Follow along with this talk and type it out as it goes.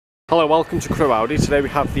Hello, welcome to Crew Audi. Today we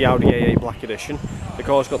have the Audi A8 Black Edition. The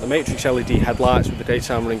car's got the matrix LED headlights with the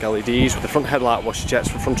daytime running LEDs, with the front headlight washer jets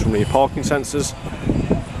for front and rear parking sensors,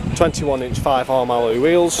 21-inch 5-arm alloy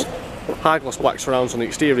wheels, high gloss black surrounds on the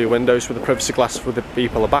exterior windows with the privacy glass with the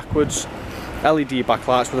B-pillar backwards, LED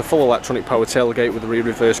backlights with a full electronic power tailgate with a rear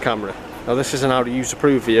reverse camera. Now this is an Audi user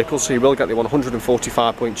approved vehicle, so you will get the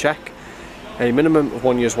 145-point check, a minimum of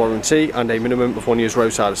 1 year's warranty and a minimum of 1 year's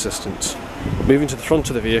roadside assistance. Moving to the front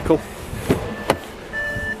of the vehicle,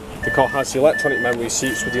 the car has the electronic memory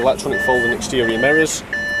seats with the electronic folding exterior mirrors,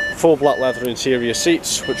 4 black leather interior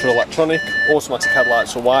seats which are electronic, automatic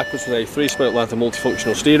headlights and wipers with a 3-spoke leather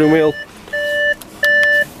multifunctional steering wheel,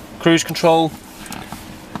 cruise control,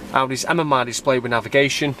 Audi's MMI display with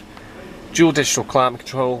navigation, dual digital climate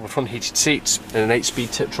control with front heated seats and an 8-speed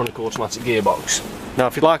Tiptronic automatic gearbox. Now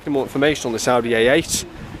if you'd like any more information on this Audi A8,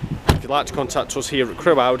 if you'd like to contact us here at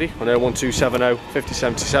Crew Audi on 01270 50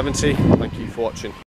 70 70, thank you for watching.